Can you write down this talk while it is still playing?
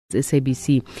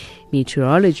SABC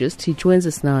meteorologist. He joins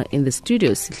us now in the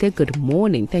studio. Sihle, good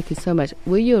morning. Thank you so much.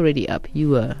 Were you already up? You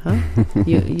were, huh?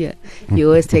 You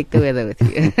always take the weather with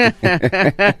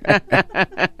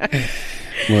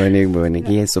you. Morning.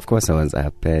 Yes, of course I was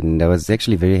up, and I was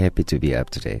actually very happy to be up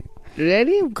today.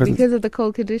 Really? Because of the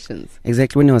cold conditions?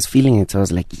 Exactly. When I was feeling it, I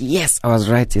was like, yes, I was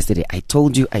right yesterday. I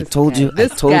told you. This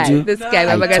guy. This guy.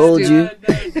 I told you.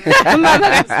 This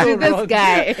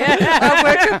guy. I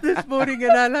woke up this morning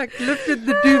and I lifted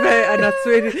the duvet and I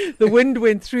swear the wind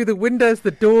went through the windows,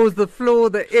 the doors, the floor,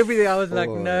 everything. I was like,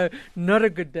 no, not a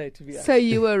good day to be up. So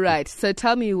you were right. So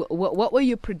tell me, what were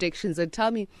your predictions, and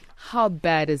tell me, how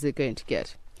bad is it going to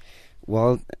get?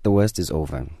 Well, the worst is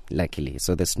over, luckily.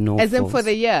 So the snow as falls. in for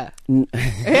the year? Like,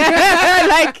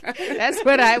 that's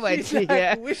what I want to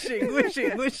hear. Wishing.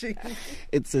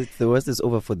 The worst is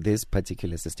over for this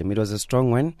particular system. It was a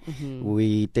strong one. Mm-hmm.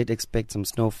 We did expect some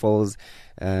snowfalls,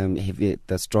 the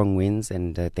strong winds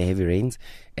and the heavy rains.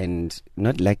 And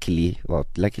luckily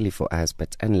for us,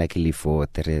 but unluckily for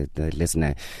the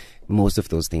listener, most of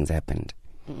those things happened.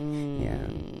 Yeah.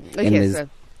 Okay,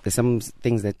 there's some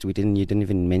things that you didn't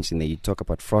even mention there. You talk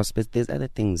about frost, but there's other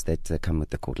things that come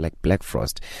with the cold, like black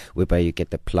frost, whereby you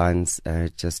get the plants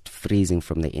just freezing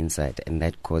from the inside, and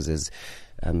that causes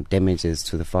damages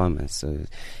to the farmers. So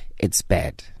it's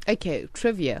bad. Okay,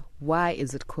 trivia. Why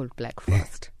is it called black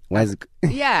frost? Why is it?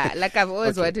 Yeah, like I've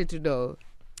always wanted to know.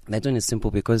 That one is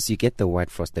simple because you get the white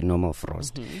frost, the normal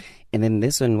frost. Mm-hmm. And then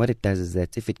this one, what it does is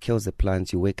that if it kills the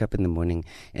plants, you wake up in the morning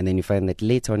and then you find that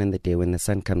later on in the day when the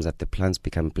sun comes up, the plants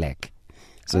become black.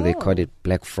 So they call it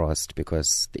black frost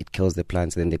because it kills the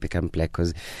plants and then they become black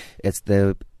because it's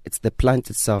the plant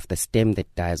itself, the stem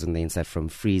that dies on the inside from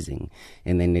freezing,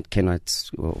 and then it cannot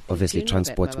obviously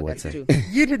transport water.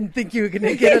 You didn't think you were going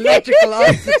to get a logical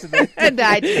answer to that. And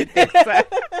I didn't think so.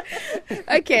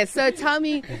 Okay, so tell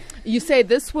me, you say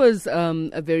this was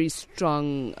a very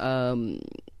strong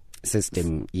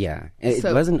system, yeah. It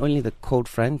wasn't only the cold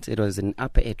front, it was an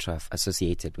upper air trough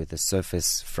associated with the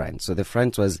surface front. So the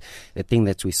front was the thing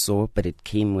that we saw, but it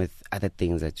came with other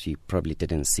things that we probably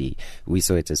didn't see. We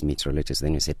saw it as meteorologists,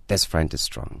 then we said, this front is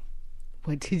strong.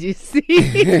 What did you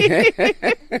see?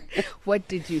 What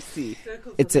did you see?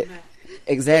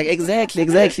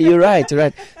 Exactly. You're right.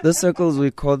 Those circles,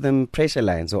 we call them pressure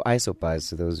lines or isobars,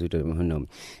 to those who know.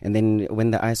 And then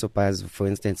when the isobars, for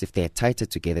instance, if they're tighter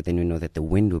together, then we know that the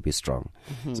wind will be strong.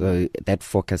 Mm-hmm. So that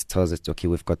forecast tells us, okay,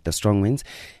 we've got the strong winds.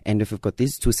 And if we've got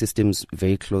these two systems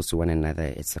very close to one another,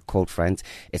 it's the cold front,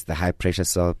 it's the high pressure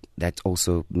cell that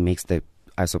also makes the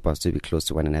isobars to be close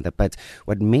to one another. But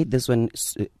what made this one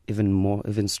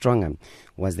even stronger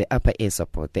was the upper air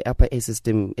support. The upper air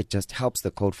system, it just helps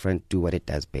the cold front do what it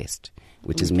does best,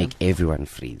 which is make everyone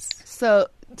freeze. So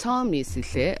tell me,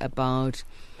 Sihle, about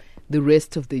the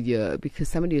rest of the year, because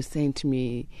somebody was saying to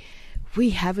me, we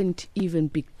haven't even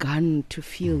begun to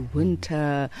feel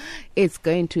winter. It's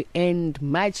going to end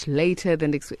much later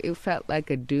than it felt like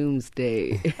a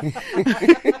doomsday.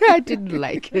 I didn't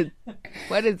like it.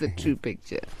 What is the true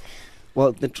picture?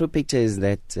 Well, the true picture is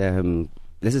that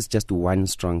this is just one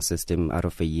strong system out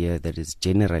of a year that is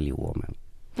generally warmer.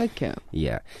 Okay.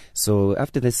 Yeah. So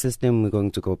after this system, we're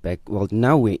going to go back. Well,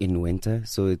 now we're in winter,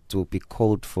 so it will be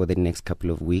cold for the next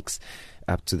couple of weeks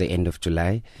up to the end of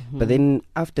July. Mm-hmm. But then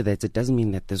after that, it doesn't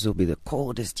mean that this will be the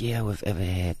coldest year we've ever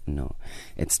had. No,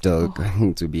 it's still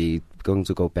going to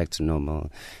go back to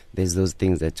normal. There's those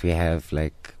things that we have,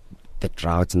 like the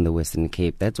drought in the Western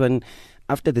Cape. That's when,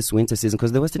 after this winter season,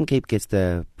 because the Western Cape gets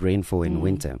the rainfall in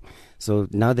winter. So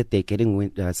now that they're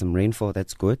getting some rainfall,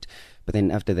 that's good. But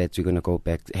then after that, we're going to go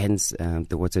back. Hence,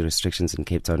 the water restrictions in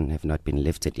Cape Town have not been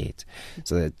lifted yet.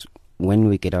 So that when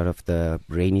we get out of the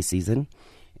rainy season,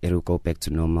 it will go back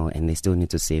to normal, and they still need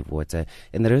to save water.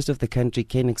 And the rest of the country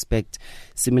can expect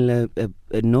similar,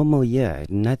 a normal year.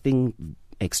 Nothing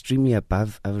extremely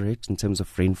above average in terms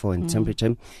of rainfall and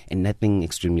temperature, and nothing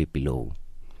extremely below.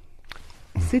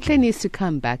 Sihle needs to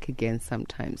come back again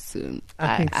sometime soon.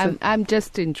 I'm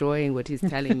just enjoying what he's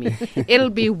telling me. It'll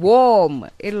be warm.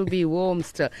 It'll be warm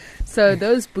still. So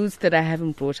those boots that I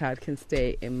haven't brought out can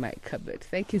stay in my cupboard.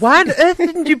 Thank you. Why on earth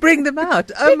didn't you bring them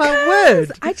out? Oh, my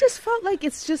word. I just felt like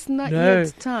it's just not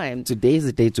yet time. Today is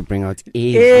the day to bring out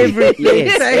everything.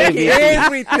 Yes,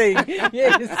 everything.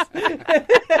 Yes.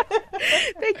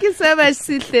 Thank you so much,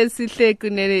 Sihle. Sihle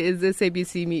Kunene is the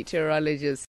SABC meteorologist.